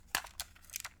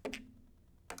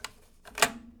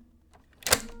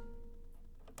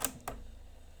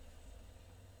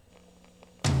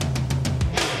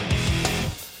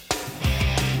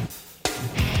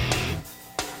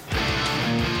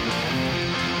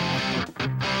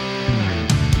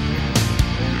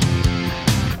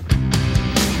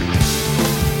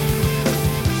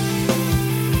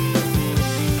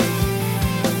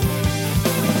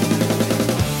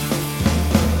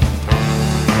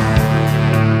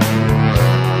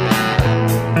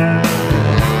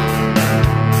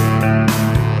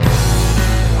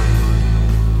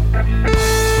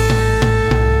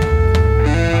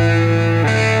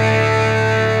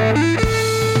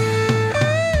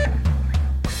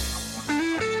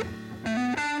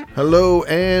Hello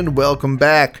and welcome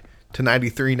back to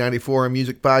 9394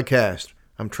 Music Podcast.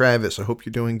 I'm Travis. I hope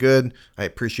you're doing good. I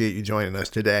appreciate you joining us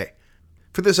today.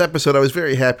 For this episode, I was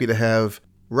very happy to have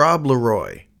Rob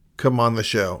LeRoy come on the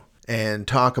show and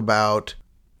talk about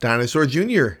Dinosaur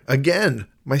Jr. Again,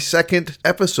 my second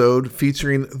episode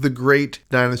featuring the great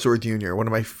Dinosaur Jr., one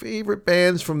of my favorite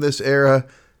bands from this era.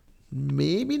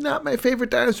 Maybe not my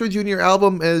favorite Dinosaur Jr.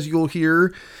 album, as you'll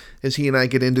hear as he and I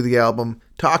get into the album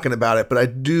talking about it, but I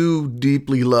do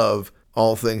deeply love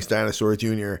all things Dinosaur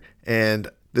Jr., and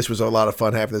this was a lot of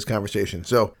fun having this conversation,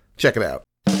 so check it out.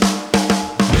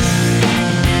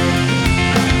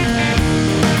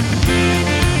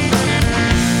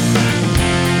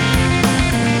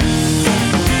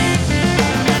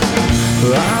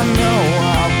 I know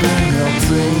I've been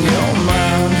helping your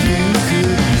mind. You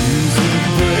could use a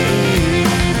break.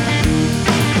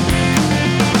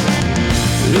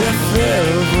 If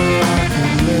ever I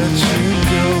could let you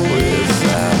go, is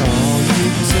that all you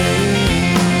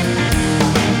take?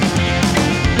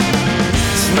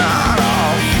 It's not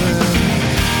often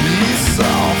you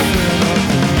soften up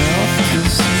enough to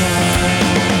smile.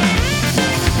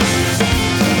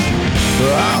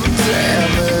 I'm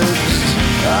damaged,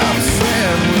 I'm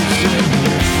sandwiching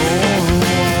you for a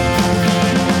while.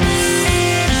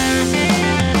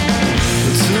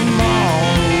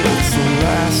 Tomorrow it's the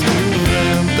last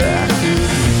event that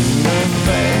could mean a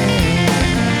thing.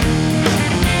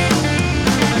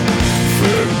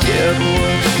 Forget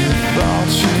what you thought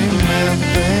she meant,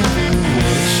 think of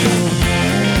what you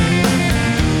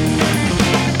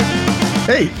meant.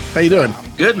 Hey, how you doing?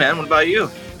 Good, man. What about you?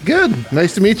 Good.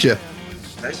 Nice to meet you.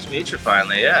 Nice to meet you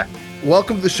finally, yeah.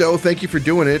 Welcome to the show. Thank you for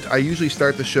doing it. I usually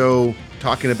start the show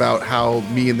talking about how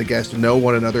me and the guest know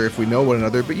one another if we know one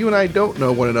another, but you and I don't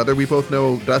know one another. We both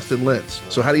know Dustin Lintz.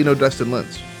 So how do you know Dustin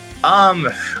Lintz?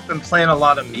 I've been playing a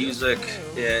lot of music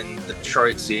in the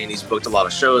Detroit scene. He's booked a lot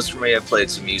of shows for me. I've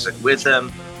played some music with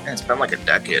him, and it's been like a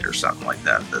decade or something like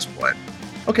that at this point.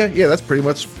 Okay, yeah, that's pretty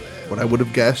much what I would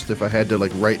have guessed if I had to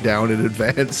like write down in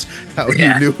advance how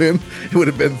you knew him. It would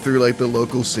have been through like the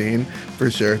local scene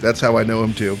for sure. That's how I know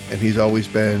him too. And he's always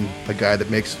been a guy that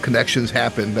makes connections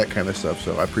happen, that kind of stuff.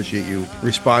 So I appreciate you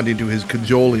responding to his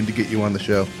cajoling to get you on the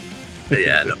show.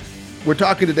 Yeah, no. We're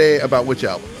talking today about which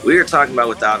album? We were talking about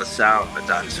Without a Sound by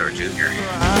Dinosaur Jr.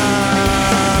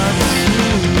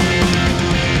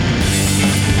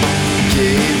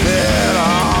 Gave it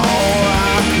all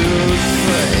I could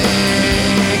think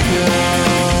of.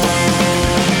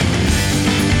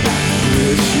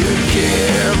 Wish you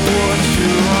cared what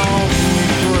you only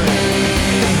bring.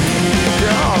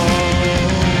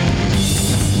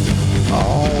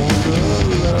 All the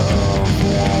love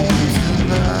won't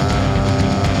deny.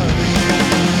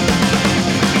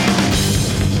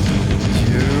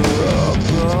 You're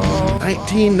above.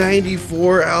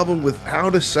 1994 album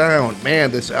Without a Sound.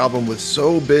 Man, this album was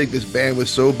so big. This band was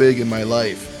so big in my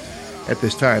life at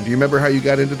this time. Do you remember how you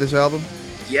got into this album?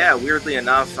 Yeah, weirdly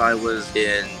enough, I was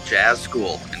in jazz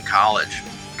school in college.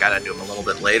 Got into them a little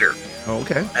bit later. Oh,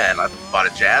 okay. And I bought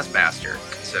a Jazz Master,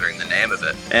 considering the name of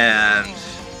it. And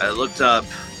I looked up,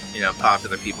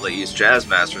 popular people that use Jazz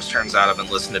Masters. Turns out I've been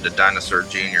listening to Dinosaur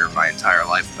Jr. my entire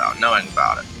life without knowing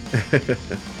about it.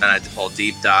 And I did a whole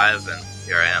deep dive, and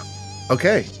here I am.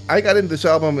 Okay. I got into this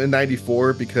album in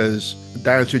 94 because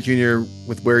Dinosaur Jr.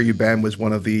 with Where You Been was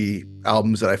one of the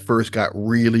albums that I first got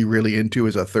really, really into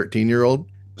as a 13-year-old.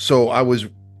 So I was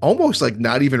almost like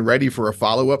not even ready for a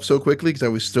follow-up so quickly because I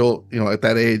was still, at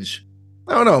that age.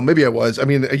 I don't know. Maybe I was. I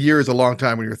mean, a year is a long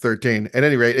time when you're 13. At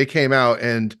any rate, it came out,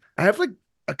 and I have like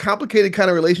a complicated kind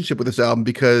of relationship with this album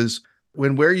because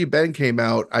when Where You Been came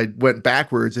out, I went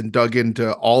backwards and dug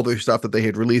into all their stuff that they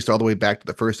had released all the way back to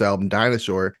the first album,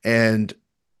 Dinosaur. And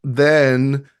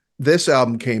then this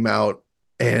album came out,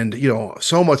 and,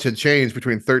 so much had changed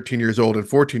between 13 years old and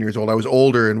 14 years old. I was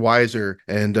older and wiser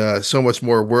and so much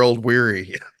more world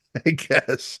weary, I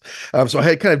guess. So I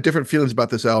had kind of different feelings about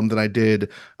this album than I did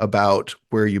about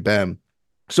Where You Been.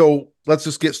 So let's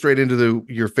just get straight into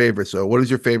your favorite. So what is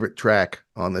your favorite track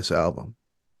on this album?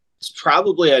 It's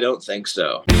probably I Don't Think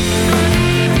So.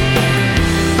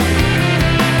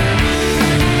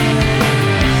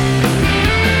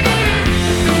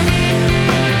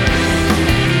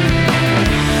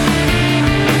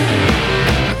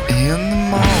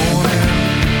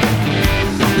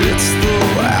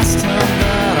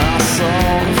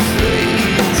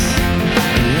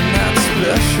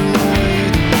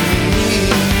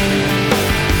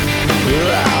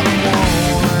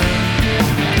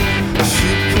 She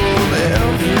pulled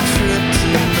every trick to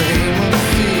make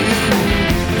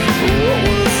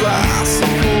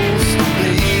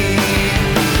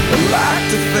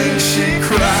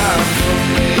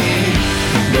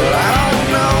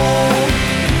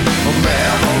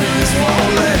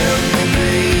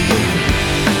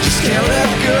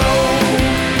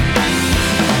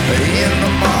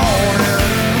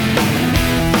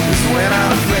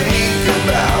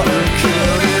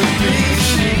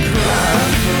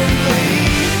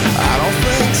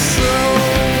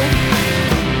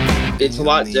It's a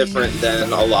lot different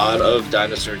than a lot of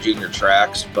Dinosaur Jr.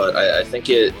 tracks, but I think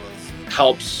it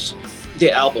helps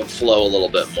the album flow a little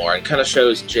bit more and kind of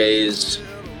shows Jay's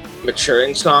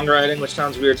maturing songwriting, which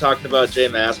sounds weird talking about Jay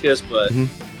Mascis, but you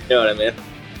know what I mean?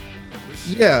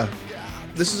 Yeah.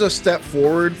 This is a step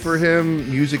forward for him,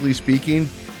 musically speaking.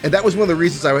 And that was one of the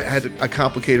reasons I had a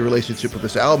complicated relationship with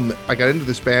this album. I got into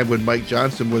this band when Mike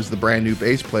Johnson was the brand new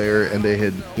bass player and they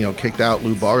had, kicked out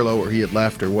Lou Barlow or he had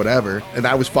left or whatever. And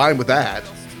I was fine with that.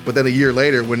 But then a year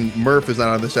later, when Murph is not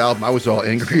on this album, I was all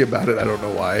angry about it. I don't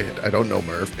know why. I don't know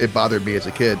Murph. It bothered me as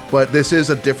a kid. But this is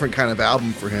a different kind of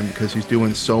album for him because he's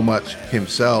doing so much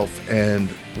himself. And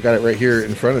we got it right here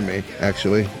in front of me,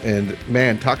 actually. And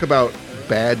man, talk about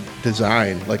bad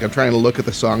design. Like, I'm trying to look at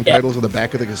the song titles on the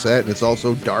back of the cassette and it's all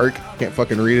so dark, can't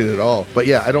fucking read it at all. But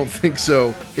yeah, I don't think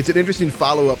so. It's an interesting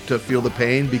follow-up to Feel the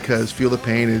Pain because Feel the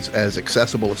Pain is as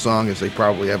accessible a song as they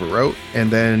probably ever wrote, and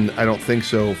then I don't think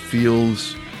so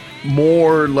feels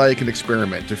more like an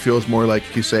experiment. It feels more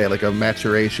like you say, like a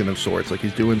maturation of sorts, like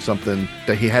he's doing something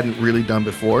that he hadn't really done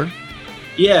before.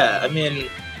 Yeah, I mean,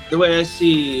 the way I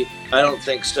see I Don't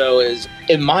Think So is,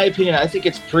 in my opinion, I think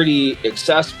it's pretty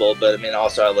accessible, but I mean,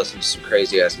 also I listen to some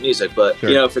crazy ass music, but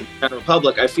Sure. for the general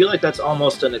public, I feel like that's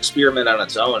almost an experiment on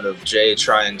its own of Jay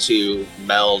trying to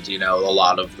meld, a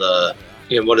lot of the,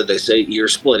 what did they say, ear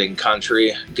splitting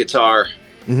country guitar,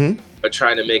 but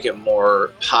trying to make it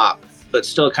more pop, but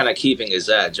still kind of keeping his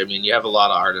edge. I mean, you have a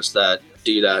lot of artists that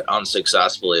do that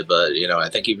unsuccessfully, but I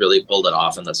think he really pulled it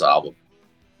off in this album.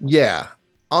 Yeah.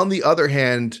 On the other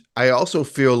hand, I also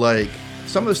feel like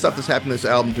some of the stuff that's happened in this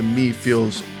album to me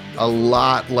feels a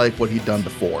lot like what he'd done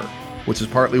before, which is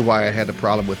partly why I had a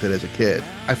problem with it as a kid.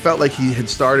 I felt like he had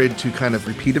started to kind of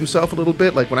repeat himself a little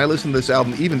bit. Like when I listen to this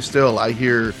album, even still, I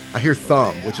hear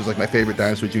Thumb, which is like my favorite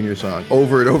Dinosaur Jr. song,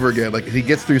 over and over again. Like he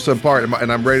gets through some part and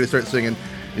I'm ready to start singing,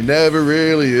 "It never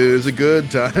really is a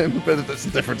good time," but it's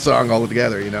a different song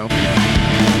altogether,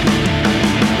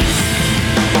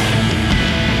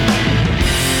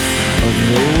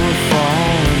 They were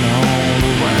falling all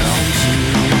around you,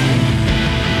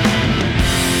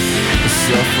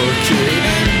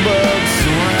 suffocating bugs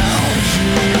around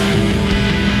you.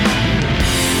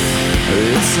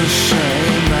 It's a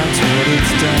shame that's what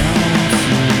it's down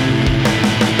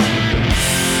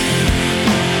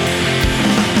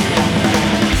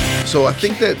to. So I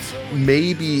think that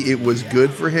maybe it was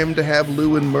good for him to have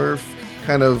Lou and Murph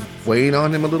kind of weighing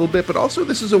on him a little bit, but also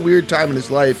this is a weird time in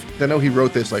his life. I know he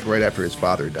wrote this like right after his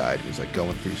father died. He was like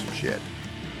going through some shit.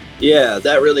 Yeah,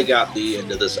 that really got me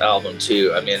into this album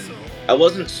too. I mean, I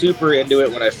wasn't super into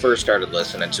it when I first started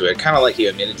listening to it. Kind of like you.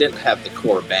 I mean, it didn't have the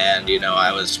core band.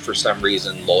 I was for some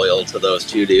reason loyal to those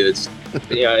two dudes.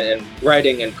 And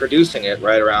writing and producing it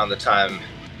right around the time,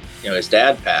 his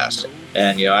dad passed.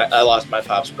 And, I lost my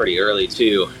pops pretty early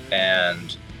too.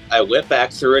 And I went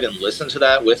back through it and listened to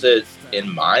that with it in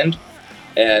mind.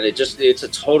 And it's a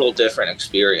total different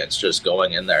experience just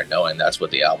going in there knowing that's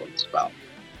what the album is about.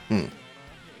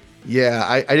 Yeah,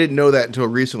 I didn't know that until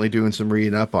recently doing some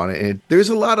reading up on it. And there's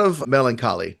a lot of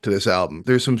melancholy to this album.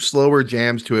 There's some slower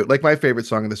jams to it. Like my favorite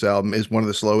song on this album is one of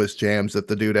the slowest jams that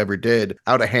the dude ever did.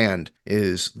 Out of Hand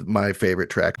is my favorite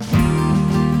track.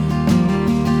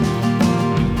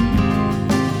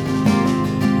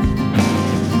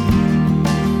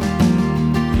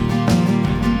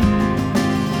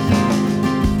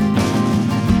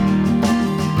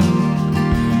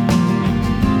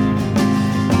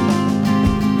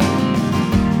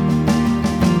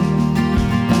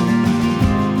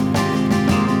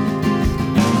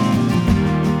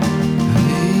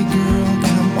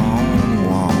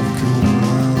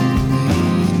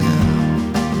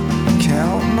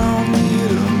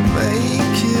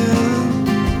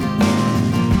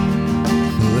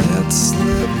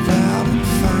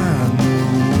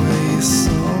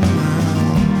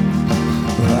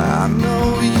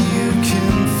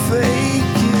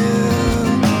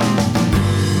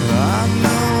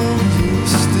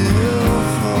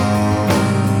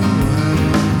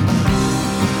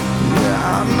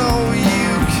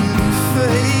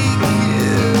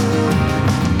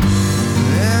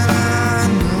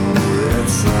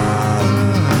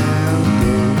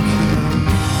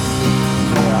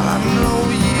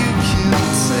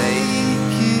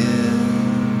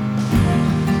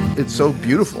 It's so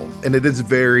beautiful, and it is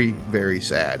very, very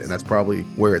sad, and that's probably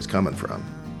where it's coming from.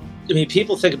 I mean,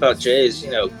 people think about Jay's,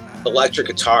 electric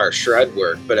guitar, shred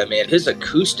work, but I mean, his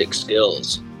acoustic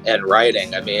skills and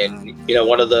writing. I mean,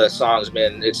 one of the songs,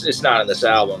 man, it's not in this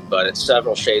album, but it's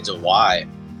Several Shades of Why.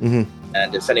 And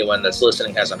if anyone that's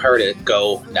listening hasn't heard it,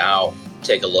 go now,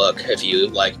 take a look if you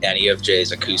like any of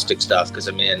Jay's acoustic stuff, because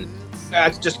I mean, I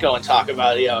could just go and talk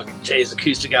about, Jay's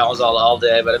acoustic albums all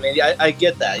day. But I mean, I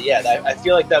get that. Yeah, I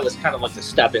feel like that was kind of like the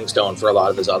stepping stone for a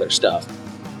lot of his other stuff.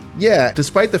 Yeah,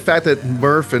 despite the fact that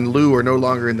Murph and Lou are no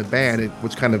longer in the band,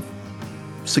 which kind of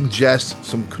suggests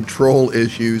some control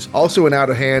issues. Also in Out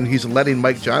of Hand, he's letting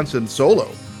Mike Johnson solo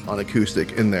on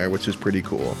acoustic in there, which is pretty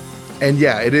cool. And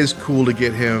yeah, it is cool to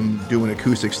get him doing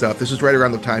acoustic stuff. This is right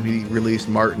around the time he released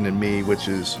Martin and Me, which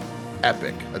is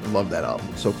epic. I love that album.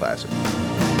 It's so classic.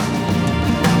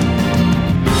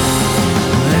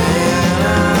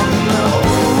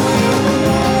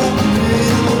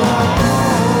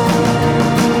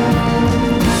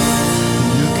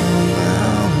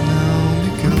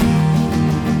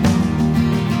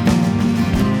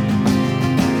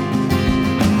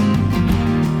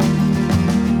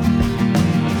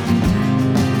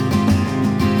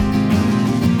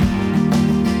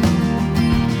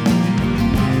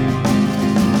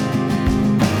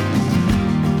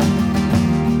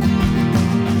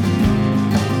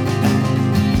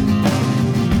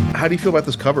 How do you feel about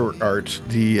this cover art?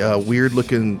 The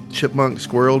weird-looking chipmunk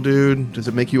squirrel dude. Does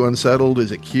it make you unsettled?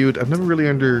 Is it cute? I've never really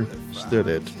understood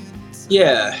it.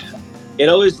 Yeah, it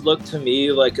always looked to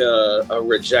me like a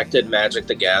rejected Magic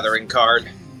the Gathering card.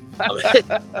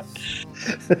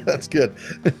 That's good.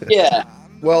 Yeah.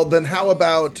 Well, then how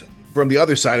about from the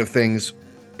other side of things?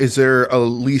 Is there a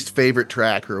least favorite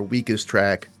track or a weakest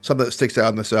track? Something that sticks out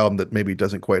in this album that maybe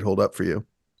doesn't quite hold up for you?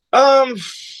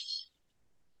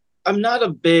 I'm not a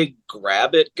big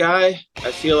grab it guy.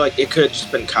 I feel like it could have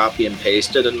just been copy and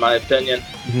pasted, in my opinion.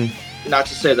 Mm-hmm. Not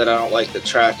to say that I don't like the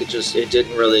track. It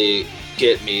didn't really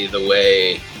get me the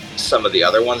way some of the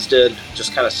other ones did.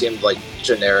 Just kind of seemed like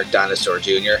generic Dinosaur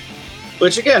Jr.,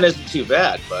 which again isn't too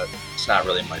bad, but it's not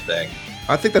really my thing.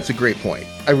 I think that's a great point.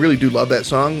 I really do love that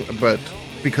song, but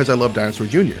because I love Dinosaur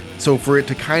Jr. So for it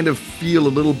to kind of feel a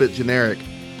little bit generic,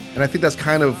 and I think that's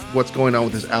kind of what's going on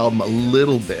with this album a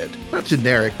little bit. Not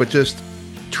generic, but just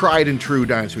tried and true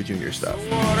Dinosaur Jr. stuff.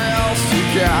 What else you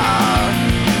got?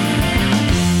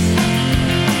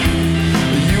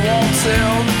 You won't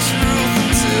tell the truth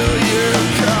until you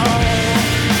come.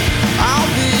 I'll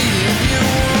be in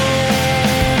your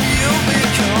room, you'll be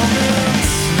coming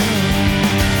soon.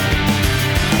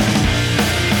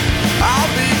 I'll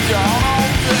be gone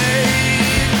all day,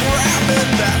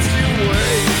 grabbing that's your way.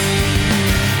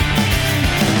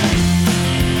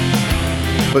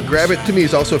 But Grab It to me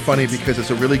is also funny because it's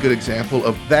a really good example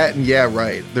of that. And yeah,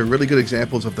 right. They're really good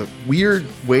examples of the weird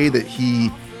way that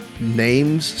he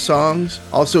names songs.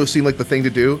 Also seem like the thing to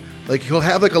do. Like he'll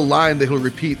have like a line that he'll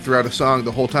repeat throughout a song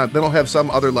the whole time. Then he'll have some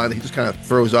other line that he just kind of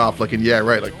throws off like in yeah,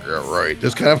 right. Like, yeah, right.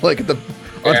 Just kind of like at the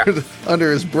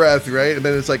under his breath, right? And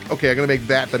then it's like, okay, I'm gonna make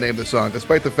that the name of the song,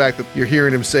 despite the fact that you're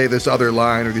hearing him say this other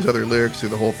line or these other lyrics through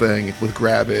the whole thing with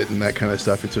Grab It and that kind of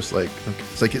stuff. It's just like,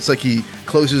 okay. It's like he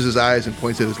closes his eyes and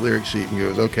points at his lyric sheet and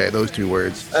goes, okay, those two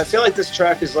words. I feel like this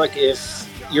track is like if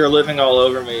You're Living All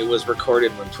Over Me was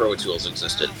recorded when Pro Tools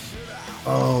existed.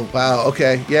 Oh, wow.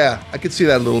 Okay. Yeah, I could see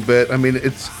that a little bit. I mean,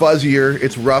 it's fuzzier,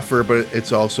 it's rougher, but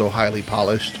it's also highly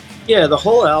polished. Yeah, the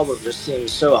whole album just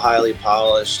seems so highly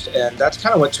polished, and that's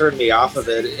kind of what turned me off of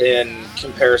it in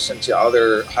comparison to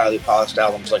other highly polished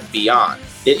albums like Beyond.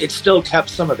 It still kept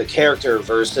some of the character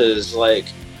versus, like,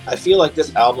 I feel like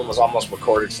this album was almost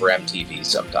recorded for MTV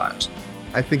sometimes.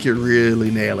 I think you're really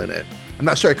nailing it. I'm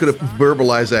not sure I could have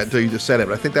verbalized that until you just said it,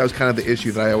 but I think that was kind of the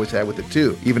issue that I always had with it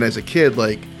too. Even as a kid,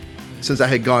 like, since I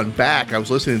had gone back, I was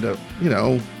listening to,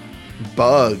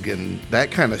 Bug and that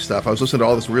kind of stuff. I was listening to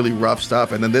all this really rough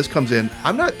stuff, and then this comes in.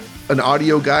 I'm not an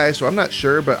audio guy, so I'm not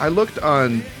sure, but I looked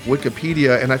on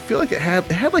Wikipedia and I feel like it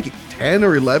had like 10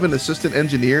 or 11 assistant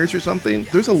engineers or something.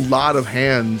 There's a lot of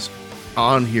hands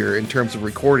on here in terms of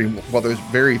recording, while there's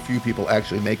very few people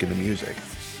actually making the music.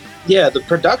 Yeah, the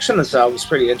production of this album is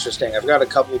pretty interesting. I've got a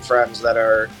couple of friends that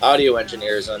are audio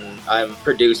engineers, and I'm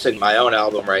producing my own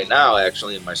album right now,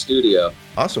 actually, in my studio.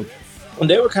 Awesome. When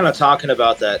they were kind of talking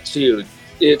about that too,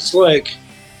 it's like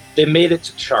they made it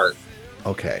to chart.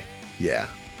 Okay. Yeah.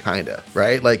 Kind of.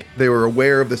 Right? Like they were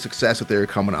aware of the success that they were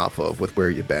coming off of with Where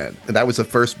You Been. And that was the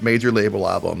first major label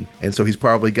album. And so he's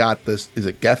probably got this. Is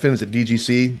it Geffen? Is it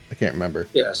DGC? I can't remember.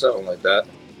 Yeah, something like that.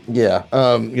 Yeah.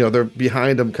 They're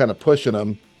behind him, kind of pushing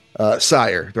him.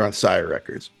 Sire. They're on Sire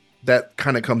Records. That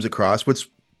kind of comes across, which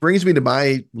brings me to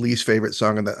my least favorite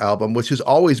song on that album, which has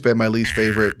always been my least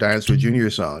favorite Dinosaur Jr.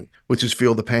 song, which is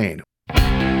Feel the Pain.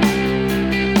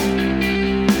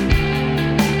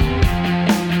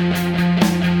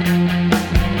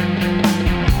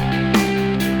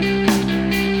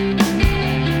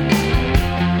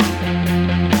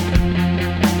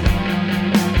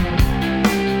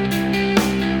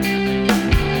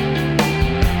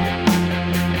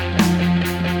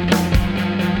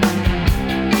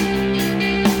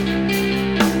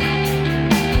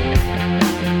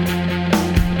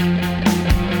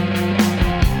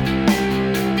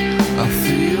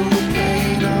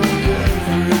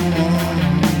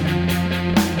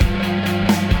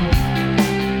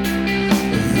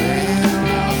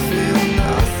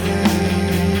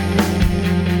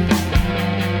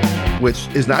 which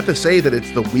is not to say that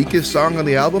it's the weakest song on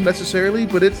the album necessarily,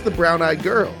 but it's the Brown Eyed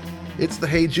Girl. It's the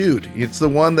Hey Jude. It's the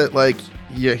one that like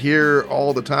you hear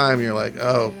all the time. You're like,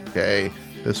 oh, okay,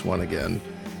 this one again.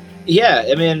 Yeah,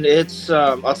 I mean, it's,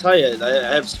 I'll tell you,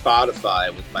 I have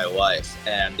Spotify with my wife,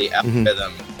 and the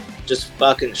algorithm just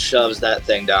fucking shoves that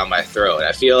thing down my throat.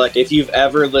 I feel like if you've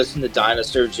ever listened to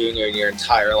Dinosaur Jr. in your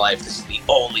entire life, this is the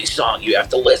only song you have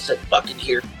to listen fucking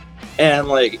hear. And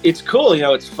like, it's cool, you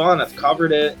know, it's fun. I've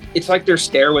covered it. It's like their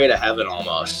Stairway to Heaven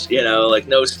almost, you know, like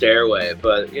no stairway.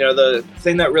 But, you know, the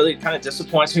thing that really kind of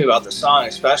disappoints me about the song,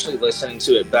 especially listening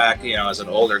to it back, you know, as an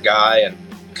older guy and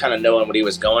kind of knowing what he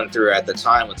was going through at the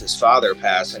time with his father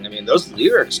passing. I mean, those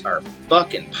lyrics are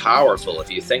fucking powerful if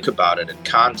you think about it in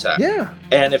context. Yeah.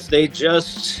 And if they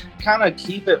just kind of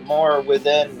keep it more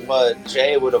within what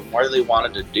Jay would have really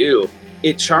wanted to do,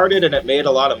 it charted and it made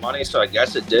a lot of money, so I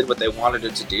guess it did what they wanted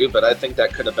it to do, but I think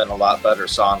that could have been a lot better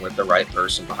song with the right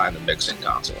person behind the mixing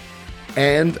console.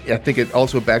 And I think it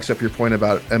also backs up your point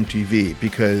about MTV,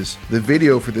 because the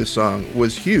video for this song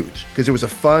was huge because it was a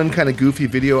fun kind of goofy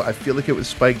video. I feel like it was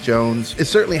Spike Jonze. It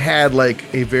certainly had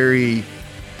like a very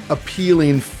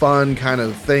appealing, fun kind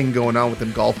of thing going on with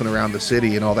them golfing around the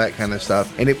city and all that kind of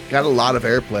stuff. And it got a lot of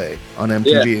airplay on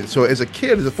MTV. Yeah. So as a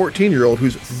kid, as a 14-year-old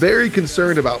who's very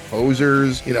concerned about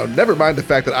posers, you know, never mind the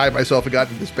fact that I myself had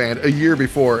gotten into this band a year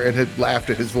before and had laughed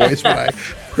at his voice when I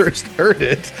first heard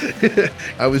it,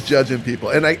 I was judging people.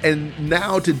 And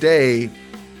now today,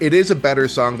 it is a better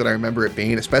song than I remember it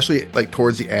being, especially like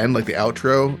towards the end, like the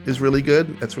outro is really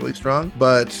good. That's really strong.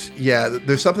 But yeah,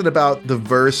 there's something about the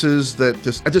verses that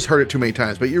I just heard it too many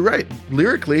times. But you're right.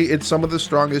 Lyrically, it's some of the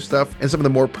strongest stuff and some of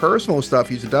the more personal stuff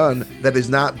he's done that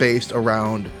is not based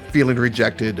around feeling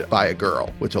rejected by a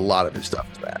girl, which a lot of his stuff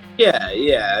is that.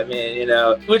 Yeah. I mean, you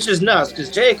know, which is nuts because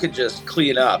Jay could just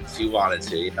clean up if he wanted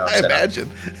to, you know. I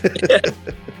imagine.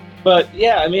 But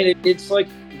yeah, I mean, it's like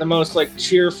the most like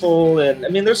cheerful, and I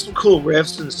mean there's some cool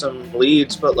riffs and some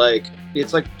leads, but like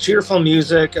it's like cheerful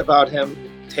music about him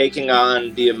taking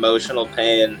on the emotional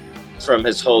pain from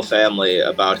his whole family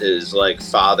about his like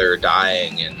father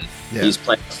dying, and he's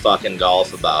playing fucking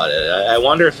golf about it. I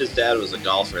wonder if his dad was a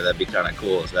golfer. That'd be kind of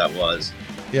cool if that was.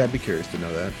 Yeah, I'd be curious to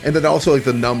know that. And then also like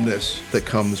the numbness that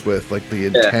comes with like the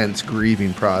intense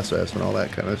grieving process and all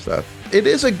that kind of stuff. It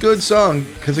is a good song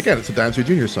because again, it's a Dinosaur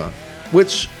Jr. song,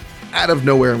 which out of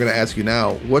nowhere, I'm going to ask you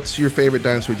now, what's your favorite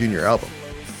Dinosaur Jr. album?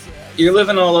 You're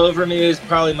Living All Over Me is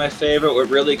probably my favorite. What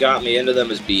really got me into them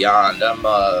is Beyond. I'm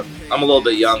a little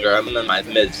bit younger. I'm in my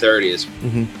mid-30s.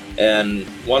 And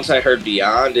once I heard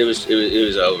Beyond, it was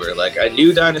over. Like, I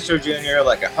knew Dinosaur Jr.,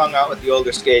 like, I hung out with the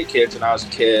older skate kids when I was a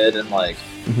kid, and, like,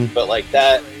 but, like,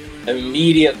 that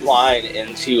immediate line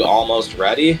into Almost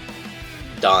Ready,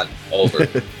 done, over.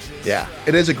 Yeah,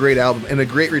 it is a great album and a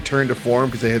great return to form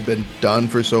because they had been done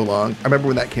for so long. I remember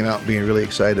when that came out and being really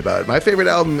excited about it. My favorite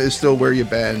album is still Where You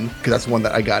Been because that's the one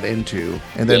that I got into,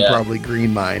 and then probably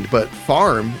Green Mind. But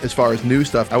Farm, as far as new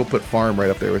stuff, I would put Farm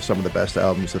right up there with some of the best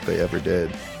albums that they ever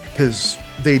did because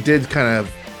they did kind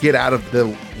of get out of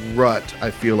the rut,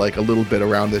 I feel like, a little bit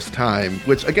around this time,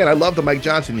 which, again, I love the Mike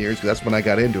Johnson years because that's when I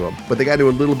got into him. But they got into a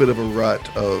little bit of a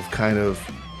rut of kind of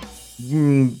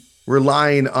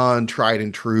relying on tried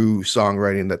and true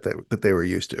songwriting that they were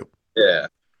used to. Yeah.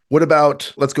 What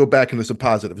about, let's go back into some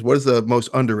positives. What is the most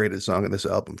underrated song in this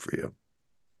album for you?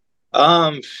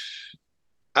 I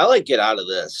like Get Out of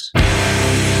This.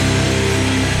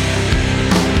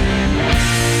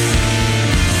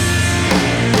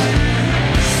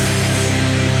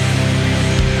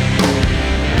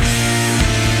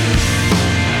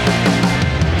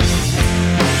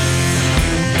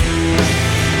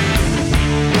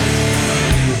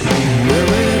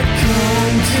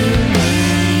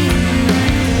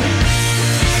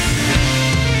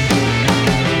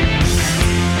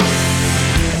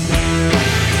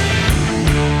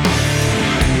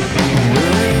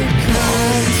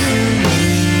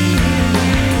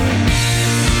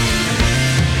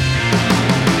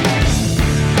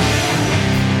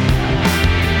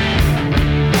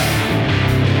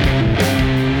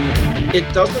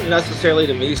 It doesn't necessarily,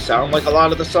 to me, sound like a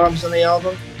lot of the songs in the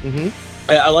album.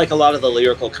 I like a lot of the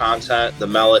lyrical content, the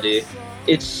melody.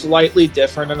 It's slightly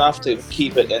different enough to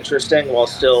keep it interesting while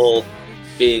still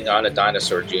being on a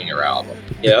Dinosaur Jr. album.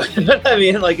 You know, I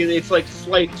mean, like it's like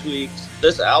slight tweaks.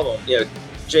 This album, you know,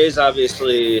 Jay's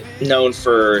obviously known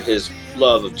for his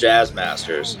love of jazz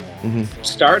masters.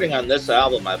 Starting on this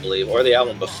album, I believe, or the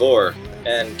album before,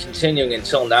 and continuing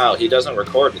until now, he doesn't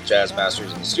record with jazz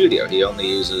masters in the studio. He only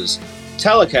uses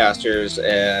Telecasters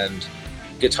and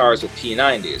guitars with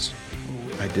P90s.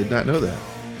 I did not know that.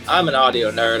 I'm an audio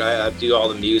nerd. I do all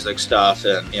the music stuff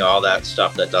and, all that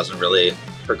stuff that doesn't really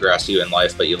progress you in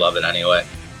life, but you love it anyway.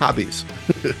 Hobbies.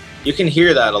 You can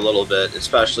hear that a little bit,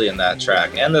 especially in that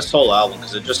track and this whole album,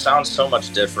 because it just sounds so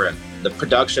much different. The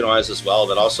production-wise as well,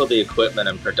 but also the equipment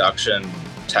and production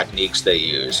techniques they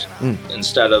use.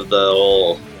 Instead of the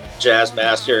whole Jazz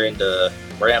Master into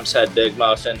Ram's Head Big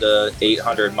Muff into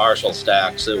 800 Marshall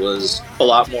stacks, it was a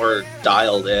lot more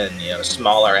dialed in,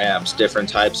 smaller amps, different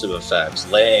types of effects,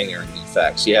 layering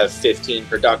effects. You have 15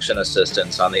 production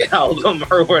assistants on the album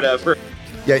or whatever.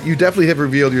 Yeah, you definitely have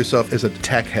revealed yourself as a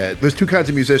tech head. There's two kinds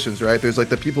of musicians, right? There's like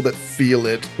the people that feel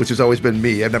it, which has always been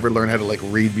me. I've never learned how to like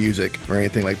read music or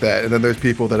anything like that. And then there's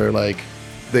people that are like,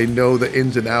 they know the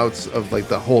ins and outs of like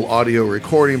the whole audio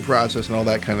recording process and all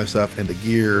that kind of stuff and the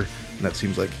gear. And that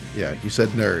seems like, yeah, you said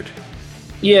nerd.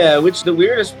 Yeah, which the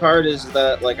weirdest part is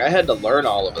that like I had to learn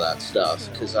all of that stuff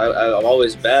because I've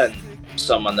always been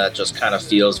someone that just kind of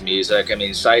feels music. I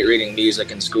mean, sight reading music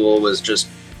in school was just,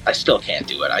 I still can't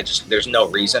do it. There's no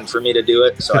reason for me to do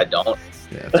it, so I don't.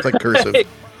 Yeah, it's like cursive.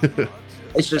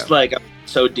 It's just like I'm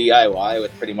so DIY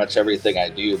with pretty much everything I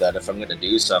do that if I'm going to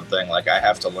do something, like I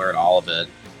have to learn all of it.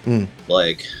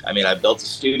 Like, I mean, I built a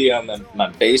studio in my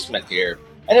basement here.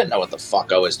 I didn't know what the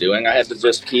fuck I was doing. I had to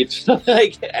just keep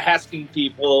like asking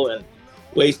people and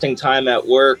wasting time at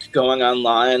work, going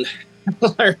online,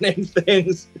 learning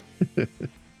things.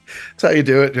 That's how you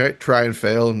do it, right? Try and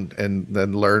fail and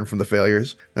then learn from the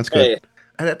failures. That's good. Hey.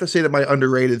 I'd have to say that my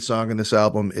underrated song in this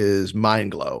album is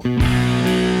Mind Glow.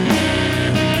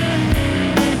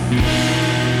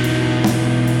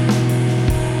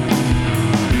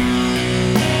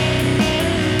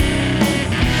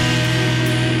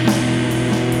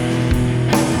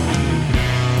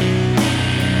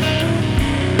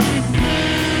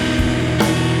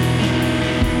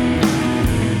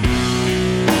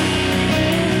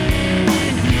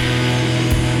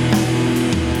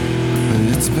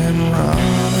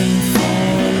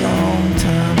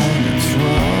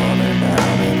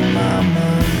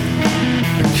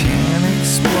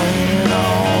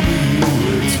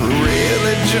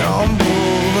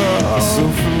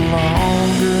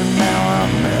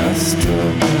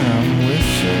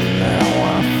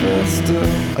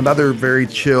 Another very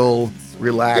chill,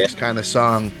 relaxed kind of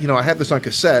song. I had this on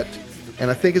cassette, and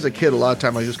I think as a kid, a lot of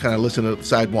time I just kind of listened to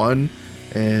side one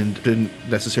and didn't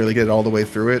necessarily get all the way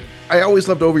through it. I always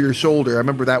loved Over Your Shoulder. I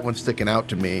remember that one sticking out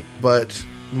to me, but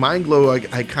Mind Glow,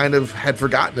 I kind of had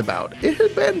forgotten about. It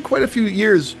had been quite a few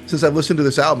years since I've listened to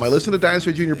this album. I listen to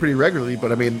Dinosaur Jr. pretty regularly,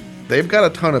 but I mean, they've got a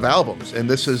ton of albums, and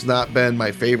this has not been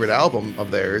my favorite album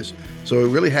of theirs, so it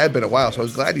really had been a while, so I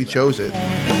was glad you chose it.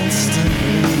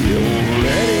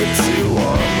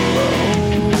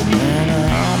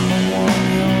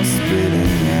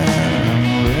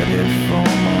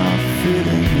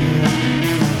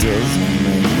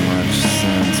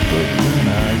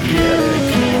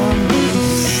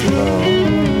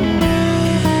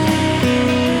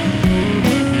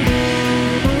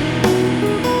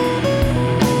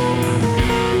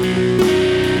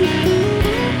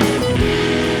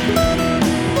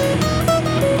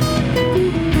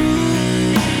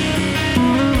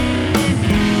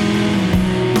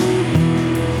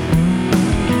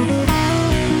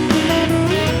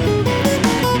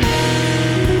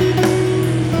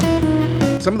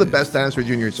 Some of the best Dinosaur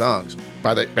Jr. songs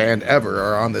by that band ever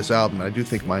are on this album, and I do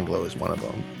think Mind Glow is one of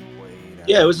them.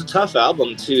 Yeah, it was a tough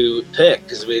album to pick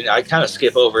because I kind of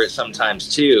skip over it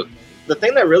sometimes too. The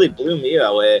thing that really blew me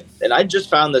away, and I just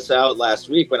found this out last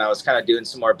week when I was kind of doing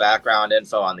some more background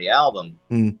info on the album,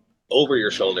 Over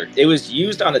Your Shoulder. It was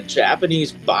used on a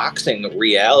Japanese boxing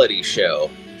reality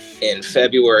show in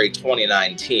February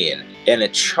 2019, and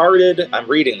it charted, I'm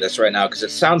reading this right now because it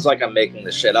sounds like I'm making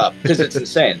this shit up because it's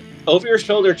insane. Over Your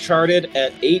Shoulder charted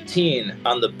at 18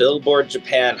 on the Billboard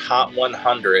Japan Hot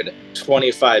 100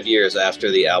 25 years after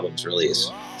the album's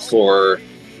release for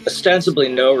ostensibly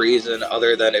no reason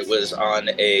other than it was on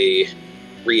a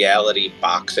reality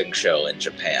boxing show in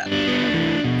Japan.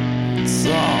 It's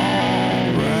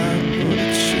alright, but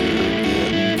it sure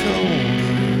getting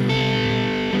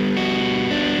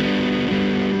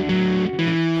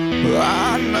colder.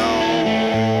 I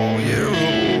know you're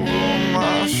over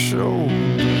my shoulder.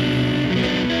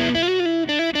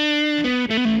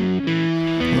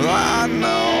 I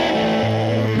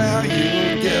know now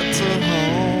you'll get to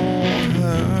hold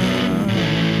her.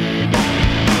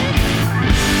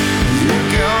 You're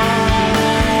gone,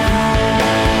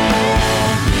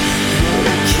 but I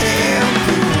can't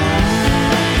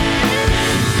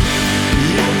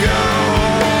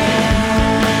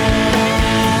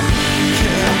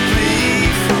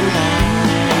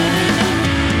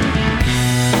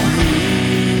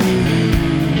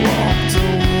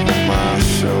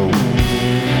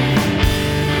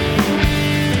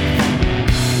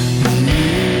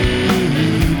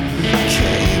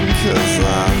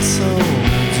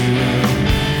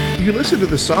you listen to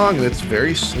the song and it's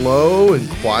very slow and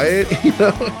quiet,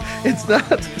 it's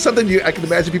not something I can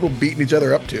imagine people beating each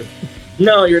other up to.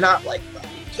 No, you're not like,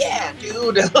 yeah,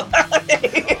 dude.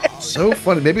 So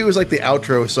funny. Maybe it was like the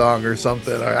outro song or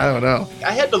something, or I don't know.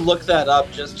 I had to look that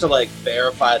up just to like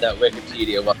verify that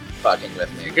Wikipedia wasn't fucking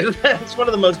with me, because it's one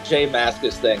of the most J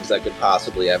Mascis things that could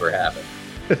possibly ever happen.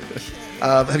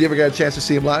 Have you ever got a chance to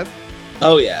see him live?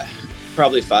 Oh yeah,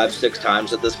 probably 5-6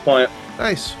 times at this point.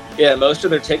 Nice. Yeah, most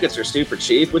of their tickets are super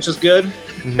cheap, which is good.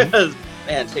 Mm-hmm.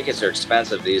 Man, tickets are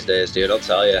expensive these days, dude, I'll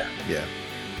tell you. Yeah.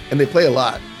 And they play a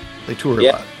lot. They tour a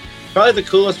lot. Probably the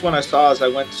coolest one I saw is I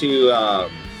went to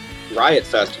Riot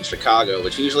Fest in Chicago,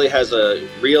 which usually has a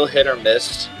real hit or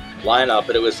miss lineup,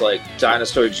 but it was like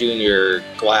Dinosaur Jr.,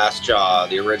 Glassjaw,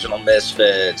 the original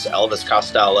Misfits, Elvis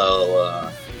Costello.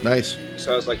 Nice.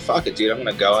 So I was like, fuck it, dude, I'm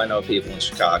going to go. I know people in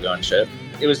Chicago and shit.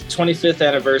 It was the 25th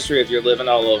anniversary of You're Living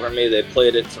All Over Me. They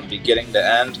played it from beginning to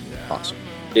end. Awesome.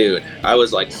 Dude, I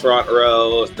was like front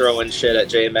row throwing shit at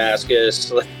J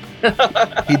Mascis.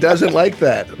 He doesn't like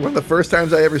that. One of the first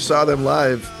times I ever saw them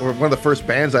live, or one of the first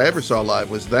bands I ever saw live,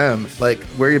 was them. Like,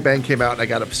 Where Your Band came out and I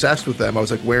got obsessed with them. I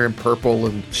was like wearing purple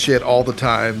and shit all the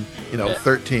time,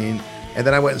 13. And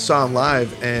then I went and saw him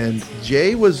live, and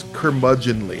Jay was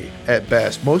curmudgeonly at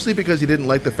best, mostly because he didn't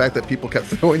like the fact that people kept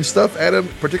throwing stuff at him,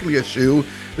 particularly a shoe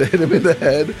that hit him in the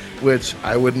head, which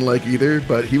I wouldn't like either,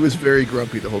 but he was very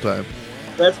grumpy the whole time.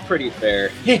 That's pretty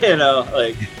fair.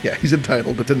 Yeah, he's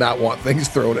entitled to not want things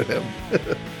thrown at him.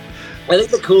 I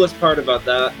think the coolest part about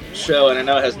that show, and I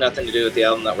know it has nothing to do with the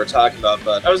album that we're talking about,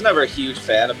 but I was never a huge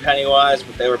fan of Pennywise,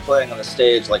 but they were playing on the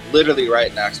stage, like literally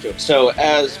right next to him. So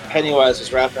as Pennywise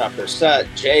was wrapping up their set,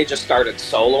 Jay just started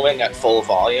soloing at full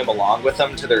volume along with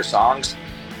them to their songs.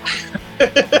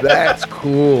 That's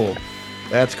cool.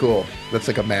 That's cool. That's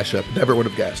like a mashup. Never would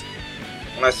have guessed.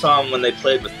 When I saw them when they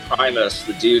played with Primus,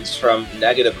 the dudes from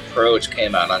Negative Approach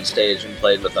came out on stage and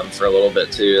played with them for a little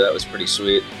bit too. That was pretty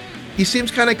sweet. He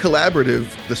seems kind of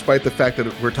collaborative, despite the fact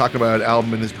that we're talking about an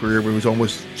album in his career where he was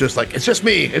almost just like, it's just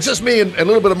me and a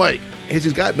little bit of Mike. As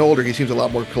he's gotten older, he seems a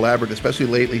lot more collaborative, especially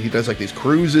lately. He does like these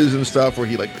cruises and stuff where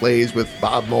he like plays with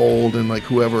Bob Mould and like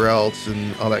whoever else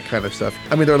and all that kind of stuff.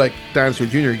 I mean, they're like Dinosaur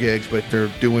Jr. gigs, but they're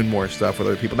doing more stuff with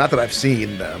other people. Not that I've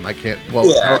seen them. I can't,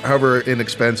 however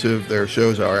inexpensive their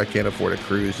shows are, I can't afford a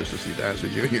cruise just to see Dinosaur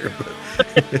Jr.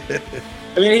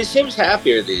 I mean, he seems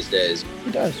happier these days.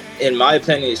 He does. In my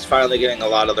opinion, he's finally getting a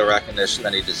lot of the recognition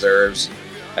that he deserves.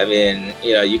 I mean,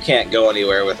 you can't go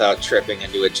anywhere without tripping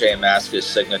into a J Mascis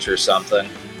signature something.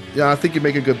 Yeah, I think you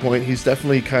make a good point. He's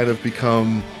definitely kind of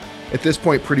become, at this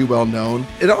point, pretty well known.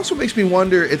 It also makes me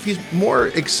wonder if he's more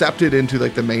accepted into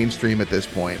like the mainstream at this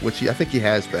point, which I think he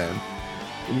has been.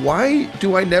 Why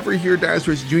do I never hear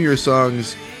Dinosaur Jr.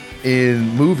 songs in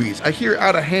movies? I hear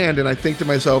Out of Hand and I think to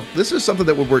myself, this is something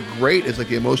that would work great as like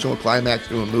the emotional climax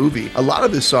to a movie. A lot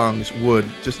of his songs would,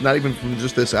 just not even from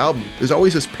just this album. There's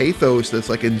always this pathos that's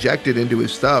like injected into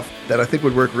his stuff that I think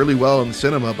would work really well in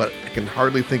cinema, but I can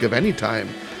hardly think of any time.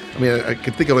 I mean, I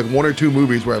can think of like 1 or 2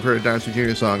 movies where I've heard a Dinosaur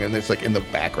Jr. song and it's like in the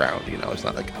background, it's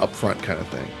not like upfront kind of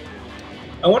thing.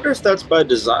 I wonder if that's by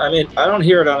design. I mean, I don't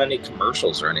hear it on any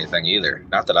commercials or anything either.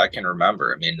 Not that I can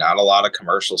remember. I mean, not a lot of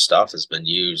commercial stuff has been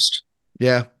used.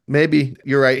 Yeah, maybe.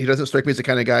 You're right. He doesn't strike me as the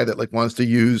kind of guy that like wants to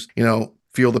use,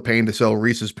 Feel the Pain to sell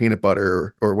Reese's peanut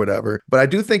butter or whatever. But I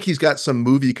do think he's got some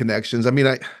movie connections. I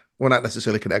mean, well, not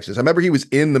necessarily connections. I remember he was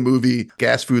in the movie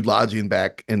Gas Food Lodging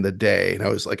back in the day. And I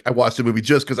was like, I watched the movie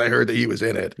just because I heard that he was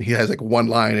in it. He has like one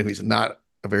line and he's not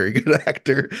a very good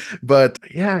actor. But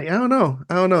yeah, I don't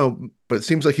know. But it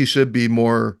seems like he should be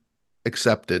more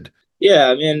accepted. Yeah,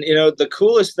 I mean, the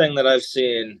coolest thing that I've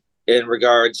seen in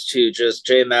regards to just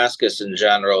J Mascis in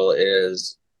general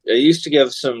is I used to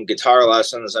give some guitar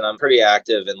lessons, and I'm pretty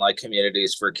active in like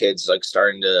communities for kids like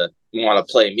starting to want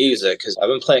to play music, because I've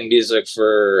been playing music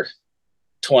for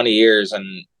 20 years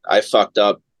and I fucked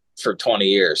up for 20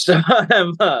 years. So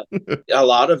a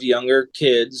lot of younger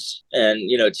kids and,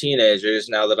 teenagers,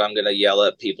 now that I'm going to yell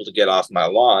at people to get off my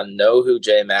lawn, know who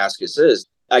J Mascis is.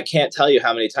 I can't tell you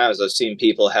how many times I've seen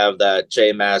people have that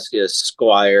J Mascis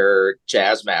Squire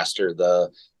Jazzmaster,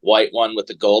 the white one with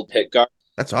the gold pickguard.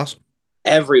 That's awesome.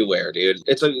 Everywhere, dude.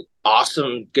 It's an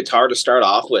awesome guitar to start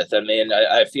off with. I mean,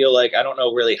 I feel like, I don't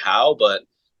know really how, but,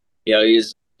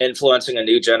 he's influencing a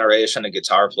new generation of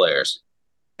guitar players.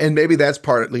 And maybe that's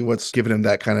partly what's given him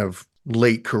that kind of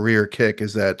late career kick,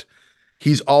 is that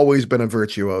he's always been a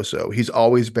virtuoso. He's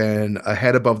always been a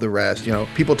head above the rest.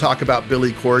 People talk about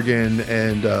Billy Corgan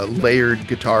and layered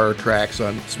guitar tracks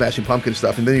on Smashing Pumpkins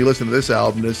stuff. And then you listen to this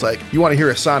album and it's like, you want to hear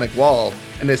a sonic wall.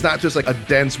 And it's not just like a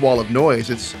dense wall of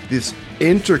noise. It's this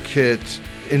intricate,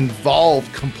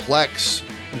 involved, complex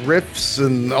riffs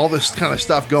and all this kind of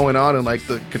stuff going on, and like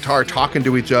the guitar talking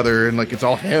to each other, and like it's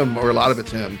all him, or a lot of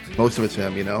it's him, most of it's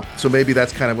him, you know. So maybe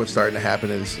that's kind of what's starting to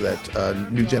happen, is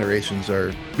that new generations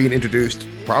are being introduced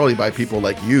probably by people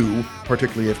like you,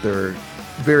 particularly if they're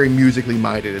very musically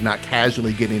minded and not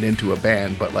casually getting into a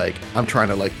band, but like, I'm trying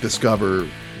to like discover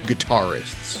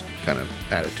guitarists kind of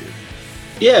attitude.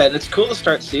 Yeah, and it's cool to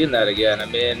start seeing that again. I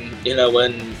mean, you know,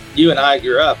 when you and I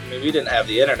grew up, I mean, we didn't have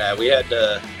the internet. We had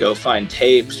to go find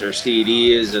tapes or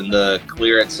CDs in the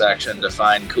clearance section to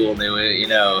find cool new, you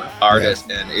know, artists.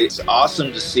 Yeah. And it's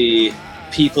awesome to see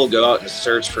people go out and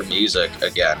search for music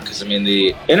again. Because, I mean,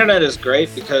 the internet is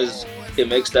great because it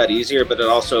makes that easier, but it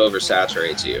also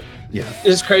oversaturates you. Yeah.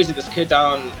 It's crazy. This kid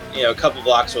down, you know, a couple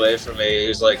blocks away from me, he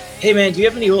was like, "Hey man, do you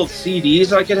have any old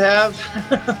CDs I could have?"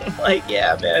 I'm like,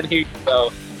 "Yeah, man, here you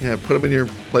go." Yeah, put them in your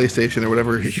PlayStation or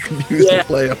whatever you can use to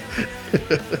play them.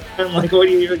 I'm like, "What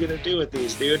are you even going to do with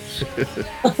these, dude?"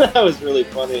 That was really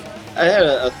funny. I had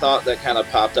a thought that kind of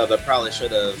popped up. I probably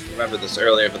should have remembered this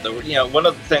earlier, but you know, one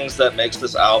of the things that makes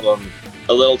this album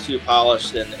a little too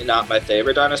polished and not my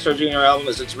favorite Dinosaur Jr. album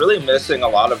is it's really missing a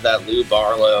lot of that Lou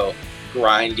Barlow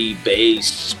grindy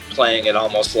bass, playing it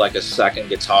almost like a second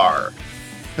guitar.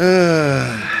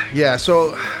 Yeah,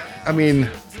 so, I mean,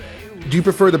 do you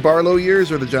prefer the Barlow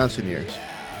years or the Johnson years?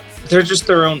 They're just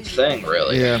their own thing,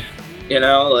 really. Yeah. You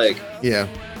know, like... Yeah.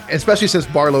 Especially since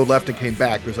Barlow left and came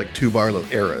back, there's like two Barlow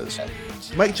eras.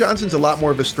 Mike Johnson's a lot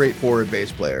more of a straightforward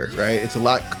bass player, right? It's a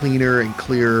lot cleaner and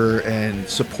clearer and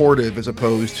supportive, as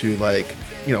opposed to like,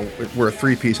 you know, we're a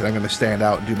three-piece and I'm going to stand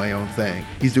out and do my own thing.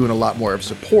 He's doing a lot more of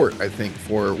support, I think,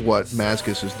 for what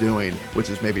Mascis is doing, which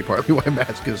is maybe partly why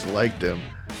Mascis liked him.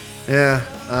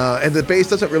 Yeah, and the bass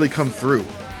doesn't really come through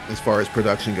as far as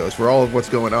production goes. For all of what's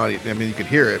going on, I mean, you can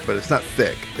hear it, but it's not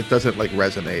thick. It doesn't like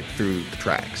resonate through the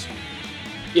tracks.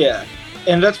 Yeah,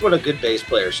 and that's what a good bass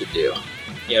player should do,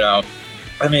 you know?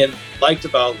 I mean, liked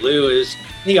about Lou is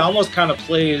he almost kind of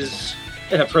plays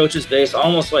and approaches bass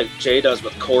almost like Jay does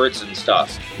with chords and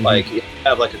stuff. Mm-hmm. Like, you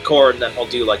have like a chord and then he'll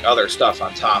do like other stuff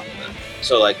on top of it.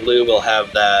 So like Lou will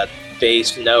have that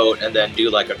bass note and then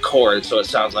do like a chord, so it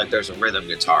sounds like there's a rhythm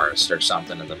guitarist or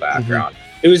something in the background.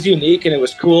 Mm-hmm. It was unique and it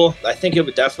was cool. I think it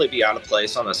would definitely be out of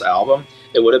place on this album.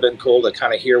 It would have been cool to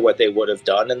kind of hear what they would have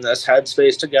done in this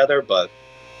headspace together, but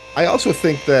I also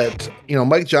think that, you know,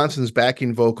 Mike Johnson's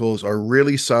backing vocals are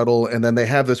really subtle, and then they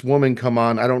have this woman come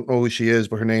on. I don't know who she is,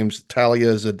 but her name's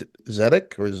Talia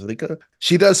Zedek or Zedika.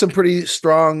 She does some pretty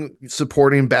strong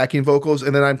supporting backing vocals,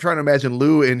 and then I'm trying to imagine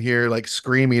Lou in here like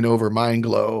screaming over Mind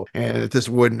Glow, and it just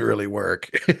wouldn't really work.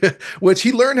 Which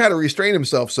he learned how to restrain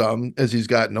himself some as he's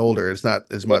gotten older. It's not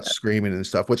as much screaming and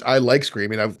stuff, which I like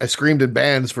screaming. I screamed in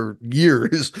bands for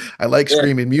years. I like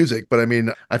screaming music, but I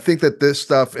mean, I think that this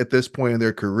stuff at this point in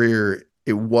their career,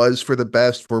 it was for the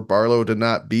best for Barlow to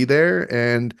not be there,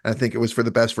 and I think it was for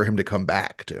the best for him to come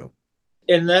back too.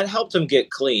 And that helped him get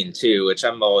clean too, which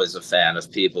I'm always a fan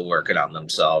of people working on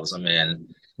themselves. I mean,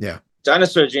 yeah,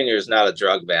 Dinosaur Jr. is not a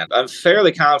drug band. I'm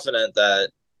fairly confident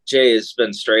that Jay has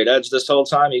been straight edge this whole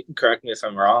time. You can correct me if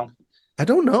I'm wrong. I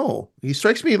don't know. He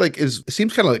strikes me like it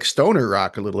seems kind of like stoner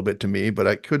rock a little bit to me, but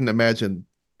I couldn't imagine,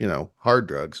 you know, hard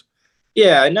drugs.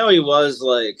 Yeah, I know he was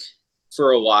like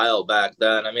for a while back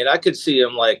then. I mean, I could see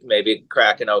him like maybe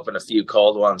cracking open a few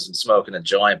cold ones and smoking a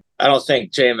joint. I don't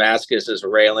think Jay Mascis is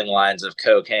railing lines of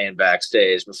cocaine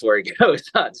backstage before he goes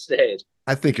on stage.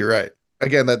 I think you're right.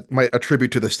 Again, that might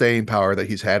attribute to the staying power that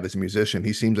he's had as a musician.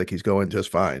 He seems like he's going just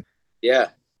fine. Yeah,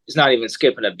 he's not even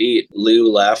skipping a beat.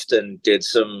 Lou left and did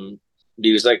some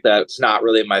music that's not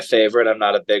really my favorite. I'm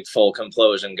not a big Folk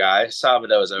Implosion guy.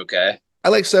 Sabado is okay. I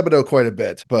like Sabado quite a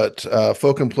bit, but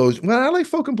Folk Implosion, well, I like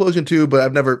Folk Implosion too, but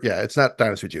I've never, it's not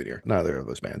Dinosaur Jr. Neither of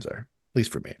those bands are, at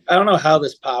least for me. I don't know how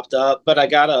this popped up, but I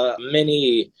got a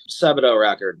mini Sabado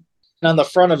record. And on the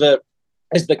front of it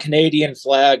is the Canadian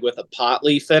flag with a pot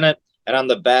leaf in it. And on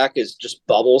the back is just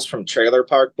Bubbles from Trailer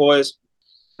Park Boys.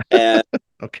 And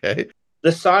okay.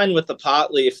 The sign with the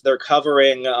pot leaf, they're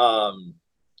covering a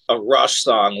Rush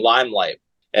song, Limelight.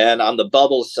 And on the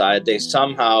Bubbles side, they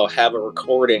somehow have a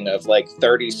recording of like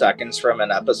 30 seconds from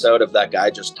an episode of that guy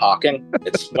just talking.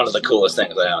 It's one of the coolest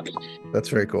things I own. That's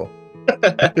very cool.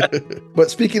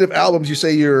 But speaking of albums, you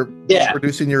say you're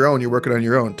producing your own, you're working on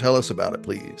your own. Tell us about it,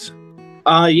 please.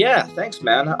 Yeah, thanks,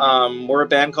 man. We're a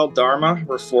band called Dharma.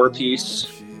 We're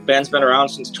 4-piece. Band's been around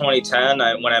since 2010.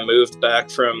 When I moved back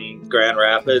from Grand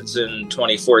Rapids in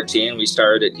 2014, we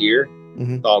started it here.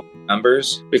 With all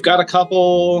members. We've got a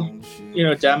couple,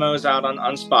 demos out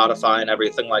on Spotify and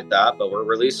everything like that, but we're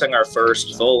releasing our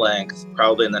first full length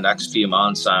probably in the next few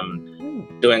months.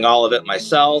 I'm doing all of it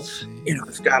myself.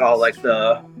 It's got all like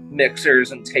the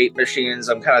mixers and tape machines.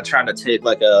 I'm kind of trying to take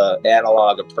like a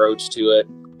analog approach to it.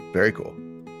 Very cool.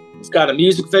 We've got a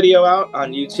music video out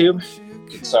on YouTube.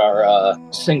 It's our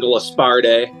single Aspar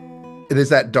Day. And is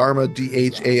that Dharma,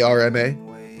 Dharma?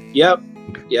 Yep.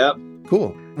 Okay. Yep.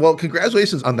 Cool. Well,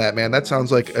 congratulations on that, man. That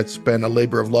sounds like it's been a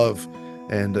labor of love,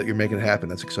 and you're making it happen.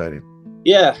 That's exciting.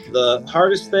 Yeah. The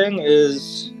hardest thing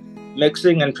is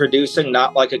mixing and producing,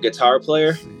 not like a guitar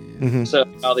player. Mm-hmm. So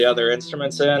all the other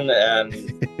instruments in,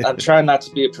 and I'm trying not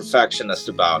to be a perfectionist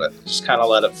about it. Just kind of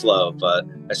let it flow. But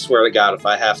I swear to God, if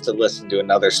I have to listen to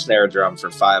another snare drum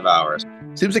for 5 hours.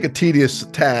 Seems like a tedious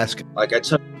task. Like I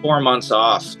took 4 months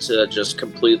off to just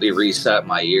completely reset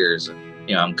my ears. And,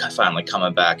 I'm finally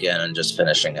coming back in and just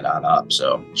finishing it on up.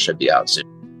 So it should be out soon.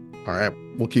 All right.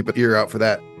 We'll keep an ear out for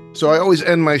that. So I always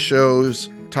end my shows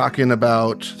talking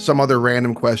about some other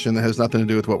random question that has nothing to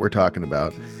do with what we're talking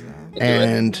about.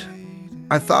 And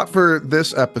I thought for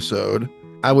this episode,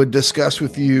 I would discuss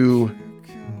with you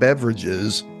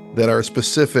beverages that are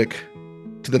specific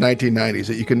to the 1990s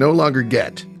that you can no longer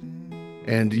get.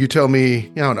 And you tell me,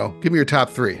 I don't know, give me your top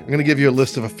 3. I'm going to give you a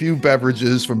list of a few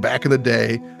beverages from back in the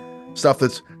day, stuff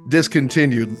that's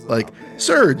discontinued, like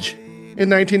Surge in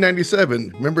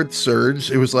 1997. Remember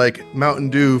Surge? It was like Mountain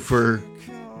Dew for,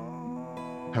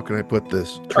 how can I put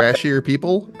this? Trashier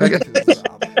people, I guess.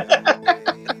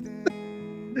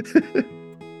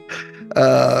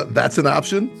 That's an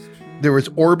option. There was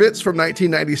Orbits from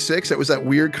 1996. It was that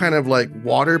weird kind of like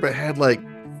water, but had like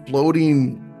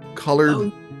floating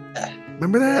colored.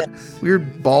 Remember that?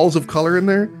 Weird balls of color in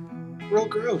there? Real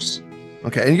gross.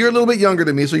 Okay, and you're a little bit younger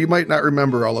than me, so you might not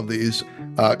remember all of these.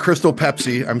 Crystal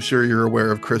Pepsi, I'm sure you're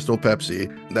aware of Crystal Pepsi.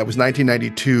 That was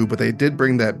 1992, but they did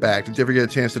bring that back. Did you ever get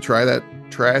a chance to try that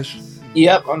trash?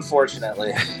 Yep,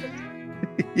 unfortunately.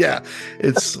 Yeah,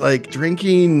 it's like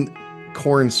drinking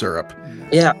corn syrup.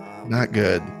 Yeah. Not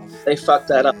good. They fucked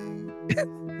that up.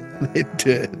 They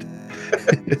did.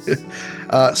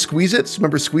 Squeeze-Its,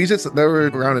 remember Squeeze-Its? They were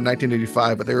around in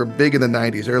 1985, but they were big in the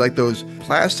 90s. They were like those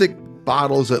plastic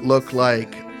bottles that look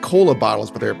like cola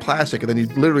bottles, but they're plastic, and then you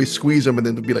literally squeeze them and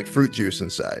then there'd be like fruit juice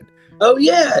inside. Oh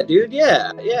yeah, dude,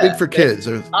 yeah. Big for kids.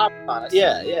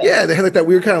 Yeah, they had like that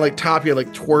weird kind of like top, you had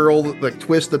like twirl, like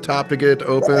twist the top to get it to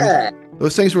open. Yeah.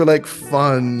 Those things were like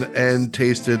fun and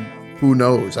tasted, who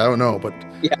knows, I don't know, but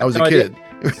I was a kid.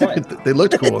 They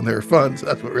looked cool and they were fun, so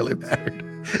that's what really mattered.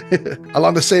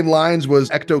 Along the same lines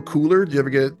was Ecto Cooler. Did you ever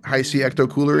get Hi-C Ecto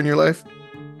Cooler in your life?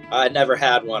 I never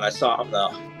had one. I saw them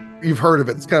though. You've heard of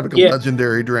it. It's kind of like a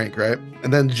legendary drink, right?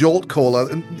 And then Jolt Cola.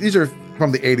 And these are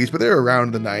from the 80s, but they were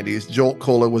around in the 90s. Jolt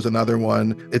Cola was another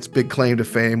one. Its big claim to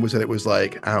fame was that it was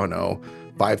like, I don't know,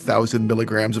 5,000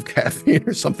 milligrams of caffeine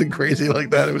or something crazy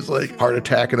like that. It was like heart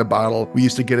attack in a bottle. We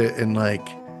used to get it in like,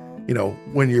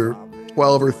 when you're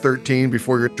 12 or 13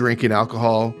 before you're drinking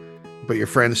alcohol, but your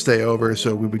friends stay over.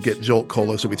 So we would get Jolt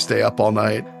Cola. So we'd stay up all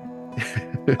night.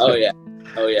 Oh yeah.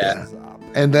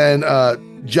 And then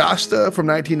Josta from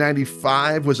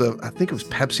 1995 was I think it was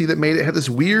Pepsi that made it. It had this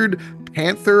weird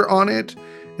panther on it.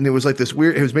 And it was like this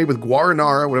weird, it was made with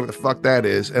guaranara, whatever the fuck that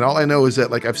is. And all I know is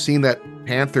that like I've seen that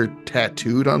panther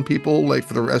tattooed on people like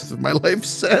for the rest of my life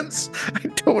since. I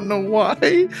don't know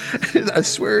why. I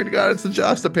swear to God, it's the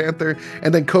Josta Panther.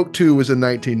 And then Coke 2 was in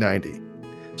 1990.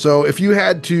 So if you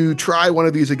had to try one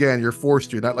of these again, you're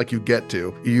forced to, not like you get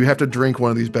to. You have to drink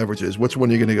one of these beverages. Which one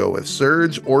are you going to go with?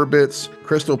 Surge, Orbits,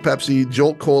 Crystal Pepsi,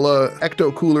 Jolt Cola,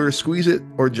 Ecto Cooler, Squeeze-It,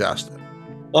 or Josta?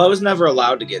 Well, I was never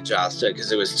allowed to get Josta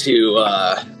because it was too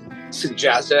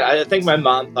suggested. I think my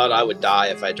mom thought I would die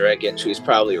if I drank it, and she was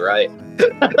probably right.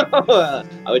 I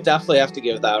would definitely have to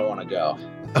give that one a go.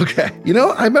 Okay.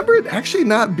 I remember it actually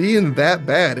not being that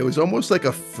bad. It was almost like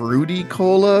a fruity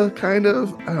cola, kind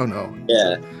of. I don't know.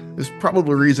 Yeah. There's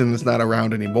probably a reason it's not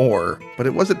around anymore, but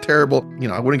it wasn't terrible.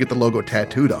 I wouldn't get the logo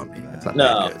tattooed on me. It's not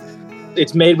that good.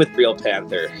 It's made with real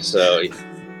panther, so...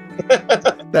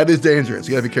 That is dangerous.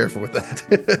 You gotta be careful with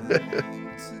that.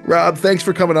 Rob, thanks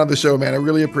for coming on the show, man. I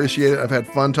really appreciate it. I've had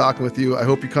fun talking with you. I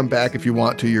hope you come back if you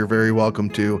want to. You're very welcome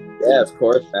to. Yeah, of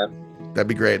course, man. That'd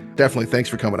be great. Definitely. Thanks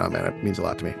for coming on, man. It means a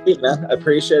lot to me. Sweet, man. I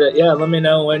appreciate it. Yeah, let me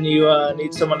know when you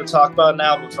need someone to talk about an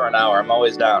album for an hour. I'm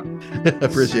always down.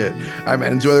 Appreciate it. All right,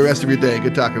 man. Enjoy the rest of your day.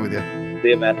 Good talking with you. See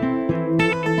you, man.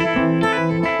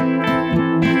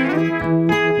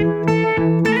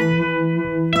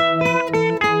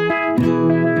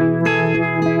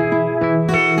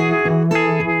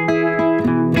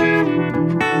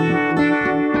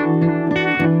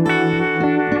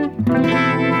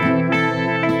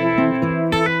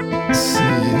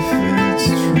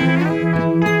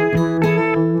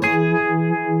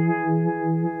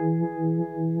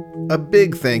 A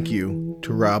big thank you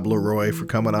to Rob LeRoy for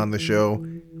coming on the show.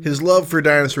 His love for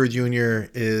Dinosaur Jr.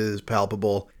 is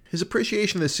palpable. His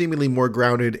appreciation is seemingly more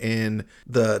grounded in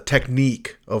the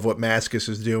technique of what Maskus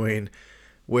is doing,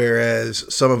 whereas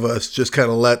some of us just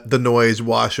kind of let the noise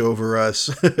wash over us,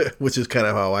 which is kind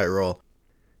of how I roll.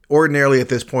 Ordinarily at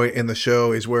this point in the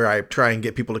show is where I try and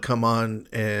get people to come on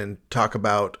and talk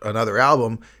about another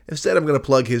album. Instead, I'm going to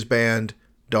plug his band,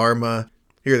 Dharma.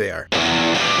 Here they are.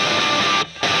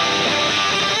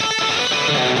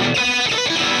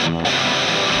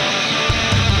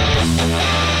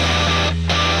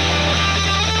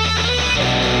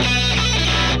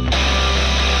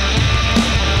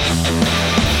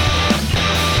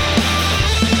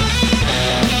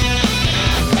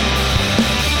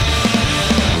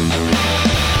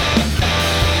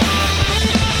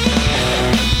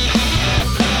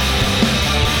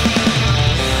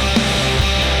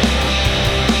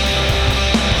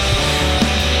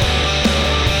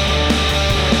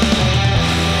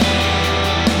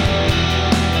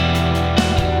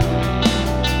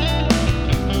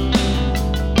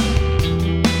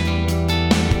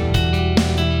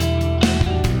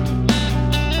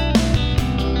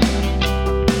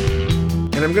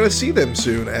 And I'm going to see them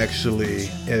soon, actually,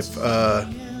 if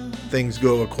things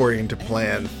go according to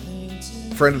plan.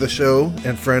 Friend of the show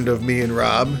and friend of me and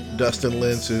Rob, Dustin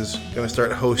Lintz, is going to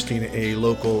start hosting a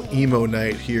local emo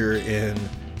night here in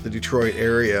the Detroit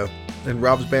area. And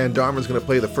Rob's band Dharma is going to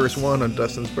play the first one on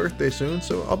Dustin's birthday soon,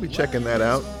 so I'll be checking that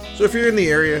out. So if you're in the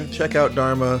area, check out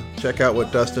Dharma, check out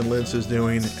what Dustin Lintz is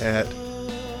doing at,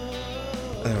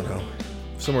 I don't know,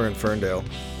 somewhere in Ferndale.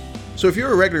 So if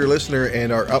you're a regular listener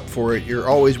and are up for it, you're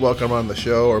always welcome on the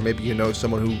show, or maybe you know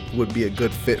someone who would be a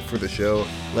good fit for the show.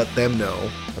 Let them know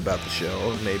about the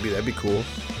show. Maybe that'd be cool.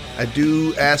 I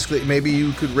do ask that maybe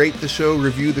you could rate the show,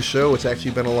 review the show. It's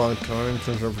actually been a long time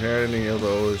since I've had any of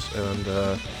those,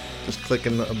 and just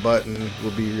clicking a button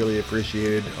would be really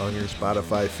appreciated on your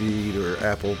Spotify feed or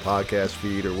Apple podcast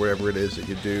feed or wherever it is that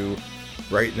you do.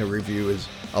 Writing a review is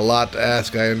a lot to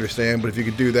ask, I understand, but if you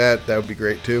could do that, that would be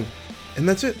great too. And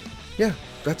that's it. Yeah,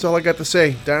 that's all I got to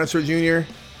say. Dinosaur Jr.,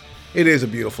 it is a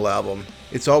beautiful album.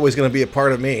 It's always going to be a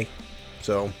part of me,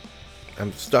 so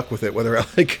I'm stuck with it whether I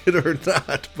like it or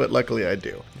not, but luckily I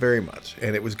do, very much.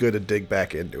 And it was good to dig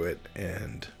back into it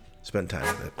and spend time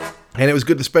with it. And it was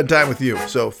good to spend time with you,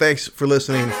 so thanks for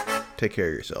listening. Take care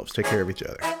of yourselves. Take care of each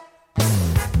other.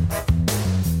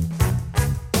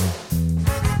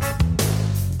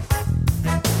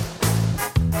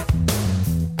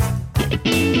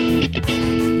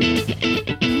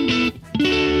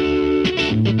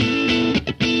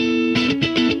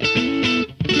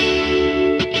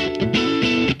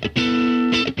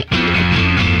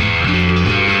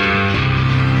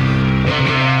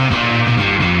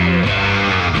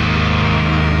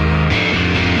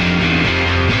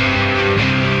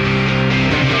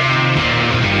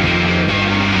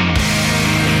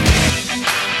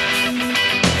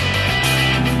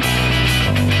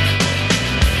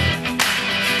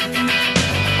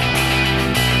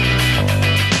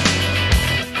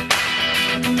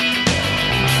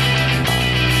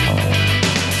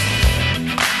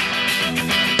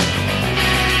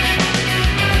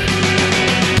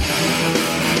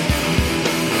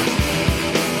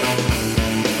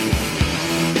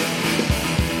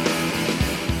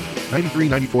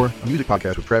 '93-'94, a music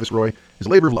podcast with Travis Roy, is a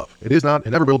labor of love. It is not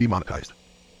and never will be monetized.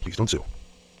 Please don't sue.